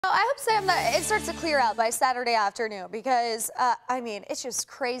hope, Sam, that it starts to clear out by Saturday afternoon because, I mean, it's just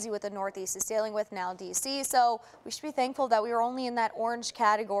crazy what the Northeast is dealing with now, D.C. So we should be thankful that we were only in that orange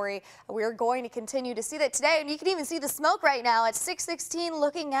category. We're going to continue to see that today, and you can even see the smoke right now at 6:16,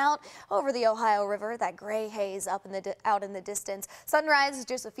 looking out over the Ohio River. That gray haze up in the out in the distance. Sunrise is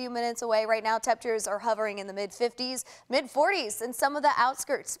just a few minutes away. Right now, temperatures are hovering in the mid-50s, mid-40s in some of the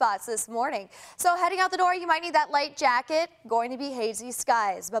outskirts spots this morning. So heading out the door, you might need that light jacket. Going to be hazy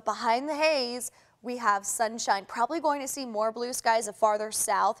skies. But behind the haze, we have sunshine. Probably going to see more blue skies the farther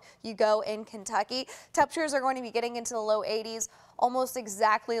south you go in Kentucky. Temperatures are going to be getting into the low 80s, almost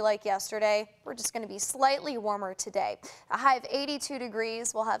exactly like yesterday. We're just going to be slightly warmer today. A high of 82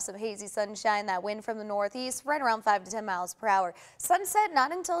 degrees. We'll have some hazy sunshine. That wind from the northeast, right around 5 to 10 miles per hour. Sunset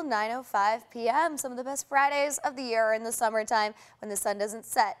not until 9:05 p.m. Some of the best Fridays of the year are in the summertime when the sun doesn't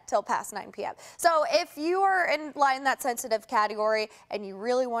set till past 9 p.m. So if you are in line that sensitive category and you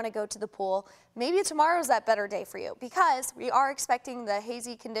really want to go to the pool, maybe tomorrow's that better day for you because we are expecting the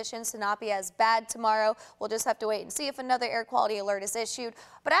hazy conditions to not be as bad tomorrow. We'll just have to wait and see if another air quality alert is issued.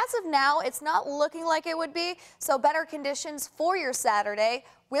 But as of now, it's not looking like it would be. So better conditions for your Saturday.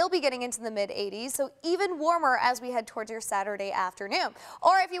 We'll be getting into the mid-80s, so even warmer as we head towards your Saturday afternoon.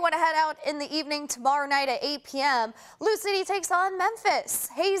 Or if you want to head out in the evening tomorrow night at 8 p.m., Lou City takes on Memphis.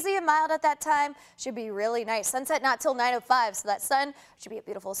 Hazy and mild at that time. Should be really nice. Sunset not till 9:05, so that sun should be a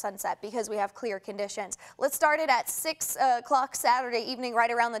beautiful sunset because we have clear conditions. Let's start it at 6 o'clock Saturday evening,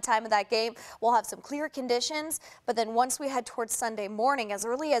 right around the time of that game. We'll have some clear conditions, but then once we head towards Sunday morning, as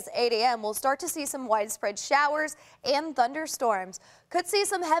early as 8 a.m., we'll start to see some widespread showers and thunderstorms. Could see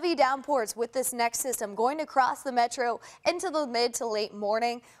some heavy downpours with this next system going to cross the metro into the mid to late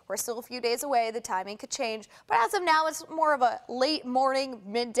morning. We're still a few days away. The timing could change, but as of now, it's more of a late morning,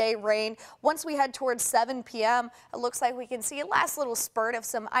 midday rain. Once we head towards 7 p.m., it looks like we can see a last little spurt of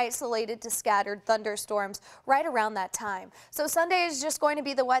some isolated to scattered thunderstorms right around that time. So Sunday is just going to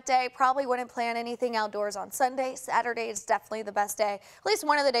be the wet day. Probably wouldn't plan anything outdoors on Sunday. Saturday is definitely the best day. At least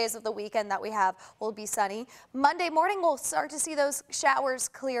one of the days of the weekend that we have will be sunny. Monday morning, we'll start to see those showers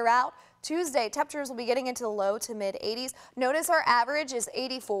clear out. Tuesday, temperatures will be getting into the low to mid 80s. Notice our average is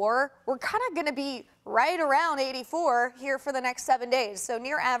 84. We're kind of going to be right around 84 here for the next 7 days. So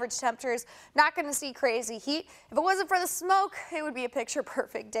near average temperatures, not going to see crazy heat. If it wasn't for the smoke, it would be a picture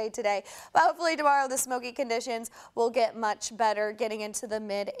perfect day today. But hopefully tomorrow the smoky conditions will get much better, getting into the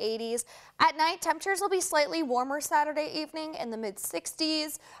mid 80s. At night, temperatures will be slightly warmer Saturday evening in the mid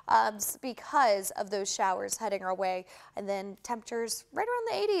 60s because of those showers heading our way. And then temperatures right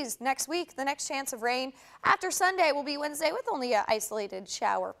around the 80s next week. The next chance of rain after Sunday will be Wednesday with only an isolated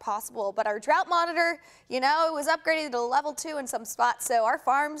shower possible. But our drought monitor, you know, it was upgraded to level 2 in some spots, so our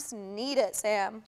farms need it, Sam.